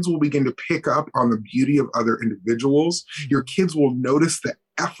kids will begin to pick up on the beauty of other individuals. Your kids will notice the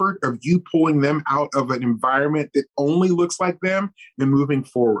effort of you pulling them out of an environment that only looks like them and moving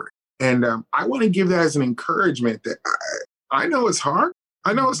forward. And I want to give that as an encouragement that I know it's hard.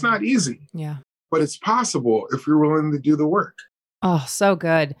 I know it's not easy. Yeah. But it's possible if you're willing to do the work. Oh, so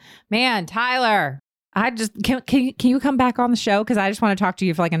good. Man, Tyler, can you come back on the show? Because I just want to talk to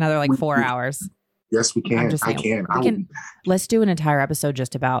you for like another 4 hours. Yes, we can. I can. Let's do an entire episode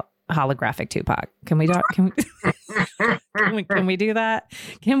just about holographic Tupac. Can we talk? Can we do that?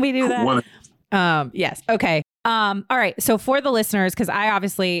 Can we do that? Yes. Okay. All right. So for the listeners, because I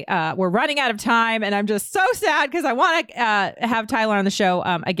obviously we're running out of time, and I'm just so sad because I want to have Tyler on the show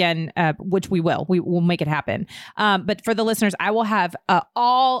again, which we will. We will make it happen. But for the listeners, I will have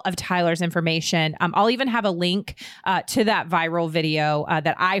all of Tyler's information. I'll even have a link to that viral video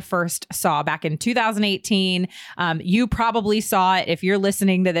that I first saw back in 2018. You probably saw it. If you're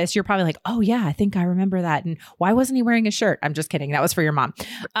listening to this, you're probably like, oh yeah, I think I remember that. And why wasn't he wearing a shirt? I'm just kidding. That was for your mom.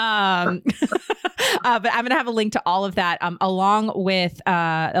 But I'm going to have a a link to all of that, along with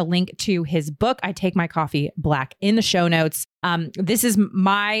a link to his book, I Take My Coffee Black, in the show notes. This is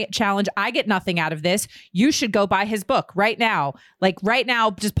my challenge. I get nothing out of this. You should go buy his book right now. Like right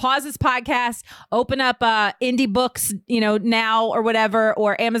now, just pause this podcast, open up indie books, now or whatever,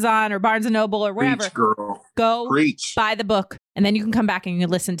 or Amazon or Barnes and Noble or wherever. Preach, girl. Go Preach. Buy the book. And then you can come back and you can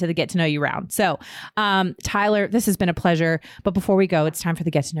listen to the Get to Know You round. So, Tyler, this has been a pleasure. But before we go, it's time for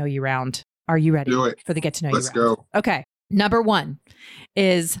the Get to Know You round. Are you ready for the Get to Know You round? Let's go. Okay. Number 1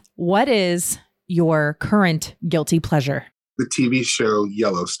 is, what is your current guilty pleasure? The TV show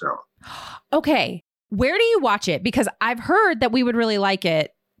Yellowstone. Okay. Where do you watch it? Because I've heard that we would really like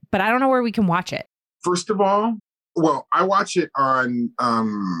it, but I don't know where we can watch it. First of all, well, I watch it on,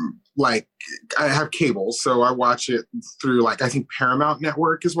 I have cable. So I watch it through, I think Paramount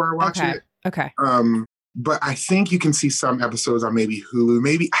Network is where I watch it. Okay. But I think you can see some episodes on maybe Hulu.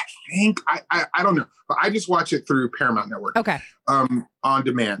 Maybe, I don't know. But I just watch it through Paramount Network. Okay. On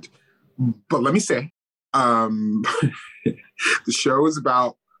demand. But let me say, the show is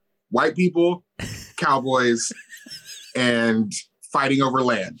about white people, cowboys, and fighting over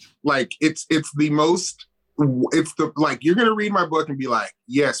land. It's you're going to read my book and be like,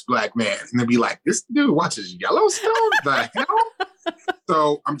 yes, black man. And then be like, this dude watches Yellowstone? The hell?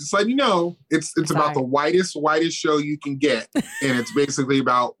 So I'm just letting you know, it's about the whitest show you can get. And it's basically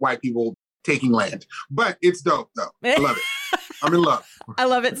about white people taking land. But it's dope, though. I love it. I'm in love. I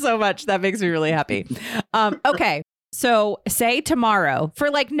love it so much. That makes me really happy. Okay. So say tomorrow, for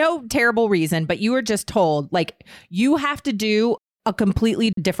no terrible reason, but you were just told, you have to do a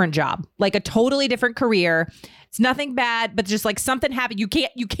completely different job, a totally different career. It's nothing bad, but just something happened. You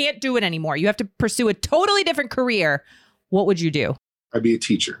can't do it anymore. You have to pursue a totally different career. What would you do? I'd be a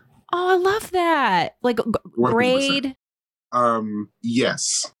teacher. Oh, I love that. Grade? 100%.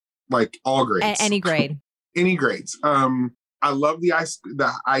 Yes. All grades. Any grade. Any grades. I love the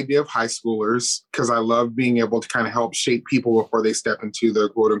idea of high schoolers because I love being able to kind of help shape people before they step into the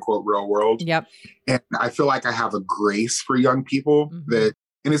quote unquote real world. Yep. And I feel like I have a grace for young people and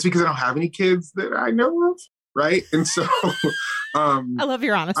it's because I don't have any kids that I know of. Right. And so, I love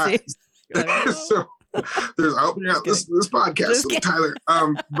your honesty. So I hope you're out this podcast, Tyler.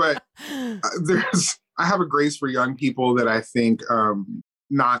 But I have a grace for young people that I think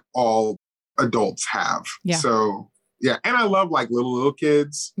not all adults have. Yeah. So, yeah. And I love little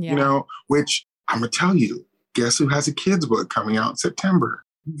kids, which I'm going to tell you, guess who has a kid's book coming out in September?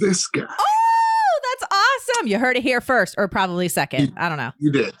 This guy. Oh, that's awesome. You heard it here first, or probably second. I don't know.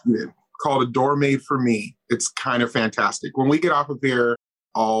 You did. Called A Door Made for Me. It's kind of fantastic. When we get off of here,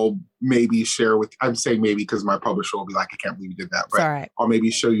 I'll maybe share I'm saying maybe because my publisher will be like, I can't believe you did that. But right. I'll maybe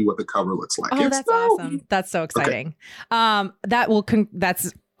show you what the cover looks like. Oh, that's awesome. That's so exciting. Okay.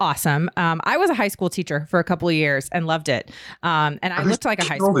 That's awesome. I was a high school teacher for a couple of years and loved it. And I looked like a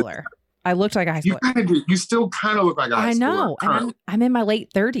high schooler. You kind of do. You still kind of look like a high schooler. I know. And I'm in my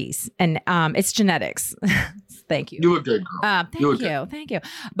late 30s and it's genetics. Thank you. You look good, girl. Thank you.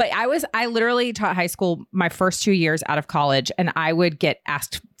 But I literally taught high school my first 2 years out of college, and I would get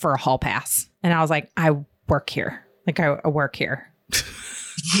asked for a hall pass. And I was like, I work here. I work here.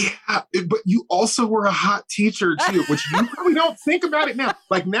 Yeah, but you also were a hot teacher too, which you probably don't think about it now.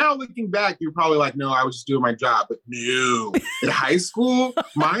 Now looking back, you're probably like, no, I was just doing my job. But no, in high school,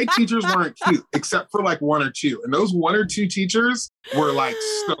 my teachers weren't cute except for 1 or 2. And those 1 or 2 teachers were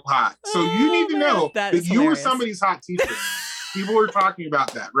so hot. So you need to know that you were somebody's hot teacher. People are talking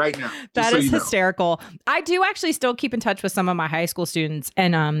about that right now. That is hysterical. I do actually still keep in touch with some of my high school students,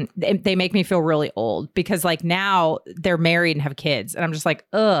 and they make me feel really old because now they're married and have kids, and I'm just like,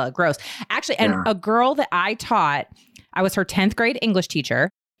 ugh, gross. Actually, and a girl that I taught, I was her 10th grade English teacher.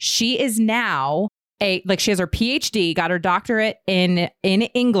 She is now she has her PhD, got her doctorate in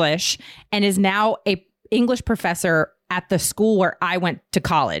English, and is now a English professor at the school where I went to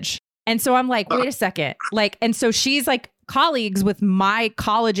college. And so I'm like, wait a second, and so she's colleagues with my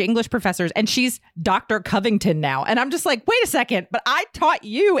college English professors, and she's Dr. Covington now. And I'm just like, wait a second, but I taught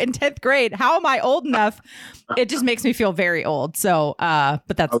you in 10th grade. How am I old enough? It just makes me feel very old. So, but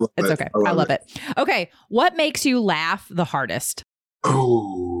it's okay. I love it. Okay. What makes you laugh the hardest?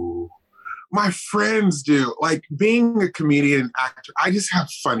 Oh, my friends do. Being a comedian actor, I just have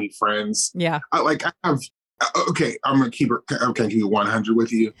funny friends. Yeah. I have, okay, I'm going to keep it 100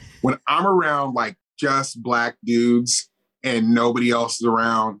 with you. When I'm around just black dudes, and nobody else is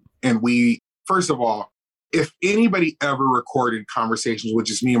around. And first of all, if anybody ever recorded conversations with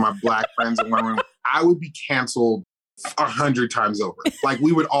just me and my black friends in one room, I would be canceled 100 times over.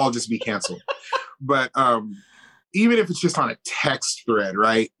 We would all just be canceled. But even if it's just on a text thread,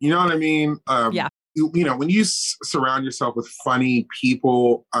 right? You know what I mean? Yeah. when you surround yourself with funny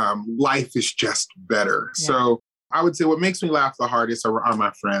people, life is just better. Yeah. So I would say what makes me laugh the hardest are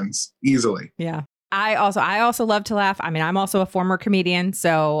my friends, easily. Yeah. I also love to laugh. I mean, I'm also a former comedian.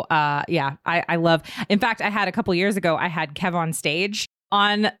 So I love, in fact, I had a couple years ago, I had Kev on stage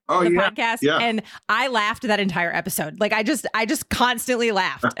on the podcast and I laughed that entire episode. Like I just constantly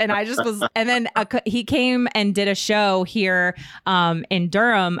laughed and I just was, and then he came and did a show here in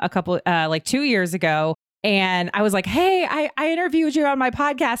Durham a couple, 2 years ago. And I was like, hey, I interviewed you on my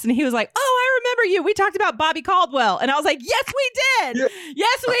podcast. And he was like, oh, I remember you. We talked about Bobby Caldwell. And I was like, yes, we did.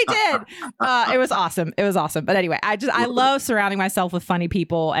 Yes, we did. It was awesome. It was awesome. But anyway, I love surrounding myself with funny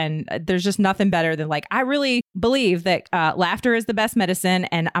people. And there's just nothing better than I really believe that laughter is the best medicine.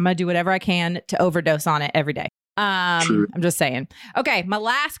 And I'm going to do whatever I can to overdose on it every day. I'm just saying. Okay, my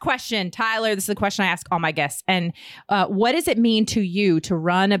last question, Tyler. This is a question I ask all my guests. And what does it mean to you to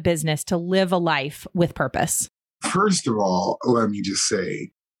run a business, to live a life with purpose? First of all, let me just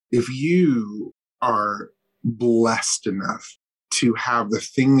say, if you are blessed enough to have the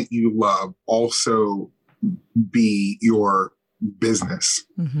thing that you love also be your business,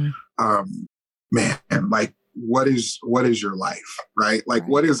 man, what is your life, right?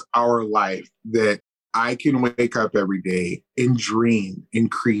 What is our life that I can wake up every day and dream and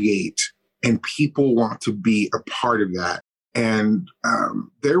create, and people want to be a part of that. And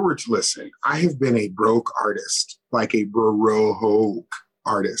listen, I have been a broke artist, like a Baroque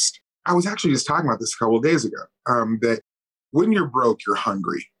artist. I was actually just talking about this a couple of days ago, that when you're broke, you're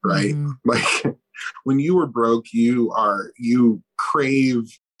hungry, right? Like when you are broke, you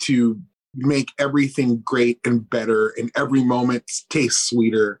crave to make everything great and better, and every moment tastes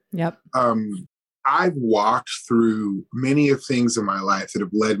sweeter. Yep. I've walked through many of things in my life that have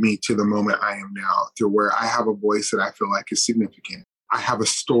led me to the moment I am now, to where I have a voice that I feel like is significant. I have a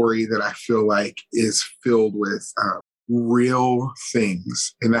story that I feel like is filled with real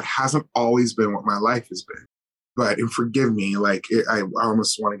things. And that hasn't always been what my life has been. But, and forgive me, I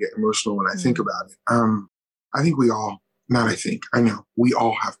almost want to get emotional when I think about it. I think I know we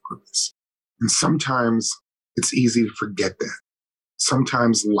all have purpose. And sometimes it's easy to forget that.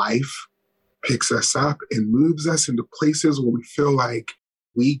 Sometimes life picks us up and moves us into places where we feel like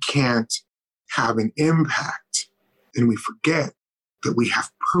we can't have an impact. And we forget that we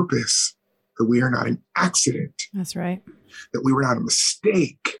have purpose, that we are not an accident. That's right. That we were not a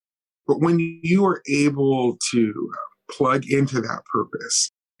mistake. But when you are able to plug into that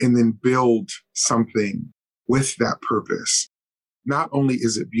purpose and then build something with that purpose, not only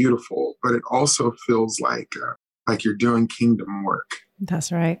is it beautiful, but it also feels like you're doing kingdom work.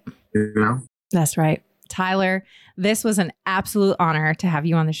 That's right. You know? That's right. Tyler, this was an absolute honor to have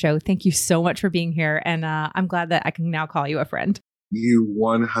you on the show. Thank you so much for being here. And I'm glad that I can now call you a friend. You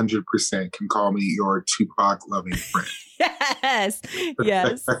 100% can call me your Tupac loving friend. Yes.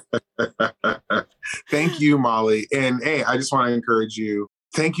 Yes. Thank you, Molly. And hey, I just want to encourage you.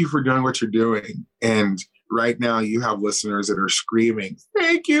 Thank you for doing what you're doing. And right now you have listeners that are screaming,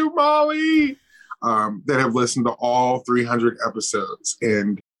 thank you, Molly, that have listened to all 300 episodes.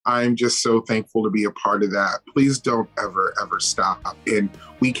 And I'm just so thankful to be a part of that. Please don't ever, ever stop. And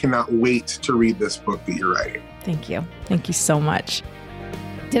we cannot wait to read this book that you're writing. Thank you. Thank you so much.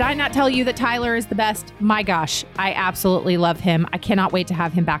 Did I not tell you that Tyler is the best? My gosh, I absolutely love him. I cannot wait to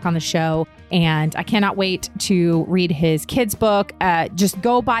have him back on the show. And I cannot wait to read his kids' book. Just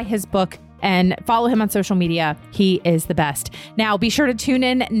go buy his book and follow him on social media. He is the best. Now, be sure to tune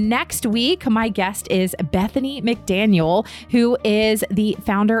in next week. My guest is Bethany McDaniel, who is the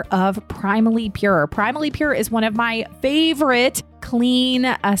founder of Primally Pure. Primally Pure is one of my favorite clean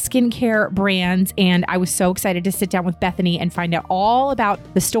skincare brands. And I was so excited to sit down with Bethany and find out all about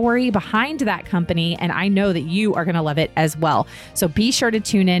the story behind that company. And I know that you are going to love it as well. So be sure to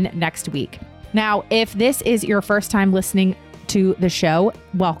tune in next week. Now, if this is your first time listening to the show,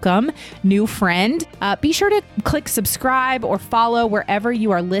 welcome, new friend. Be sure to click subscribe or follow wherever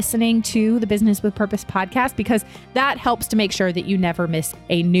you are listening to the Business with Purpose podcast, because that helps to make sure that you never miss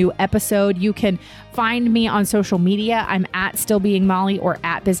a new episode. You can find me on social media. I'm at Still Being Molly or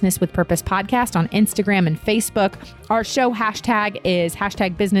at Business with Purpose podcast on Instagram and Facebook. Our show hashtag is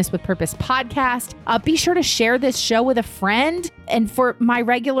hashtag Business with Purpose podcast. Be sure to share this show with a friend. And for my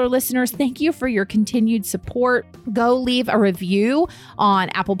regular listeners, thank you for your continued support. Go leave a review on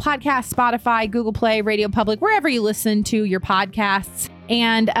Apple Podcasts, Spotify, Google Play, Radio Public, wherever you listen to your podcasts.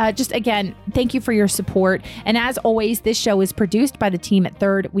 And just again, thank you for your support. And as always, this show is produced by the team at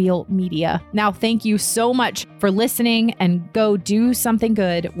Third Wheel Media. Now, thank you so much for listening, and go do something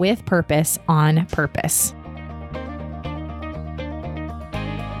good with purpose on purpose.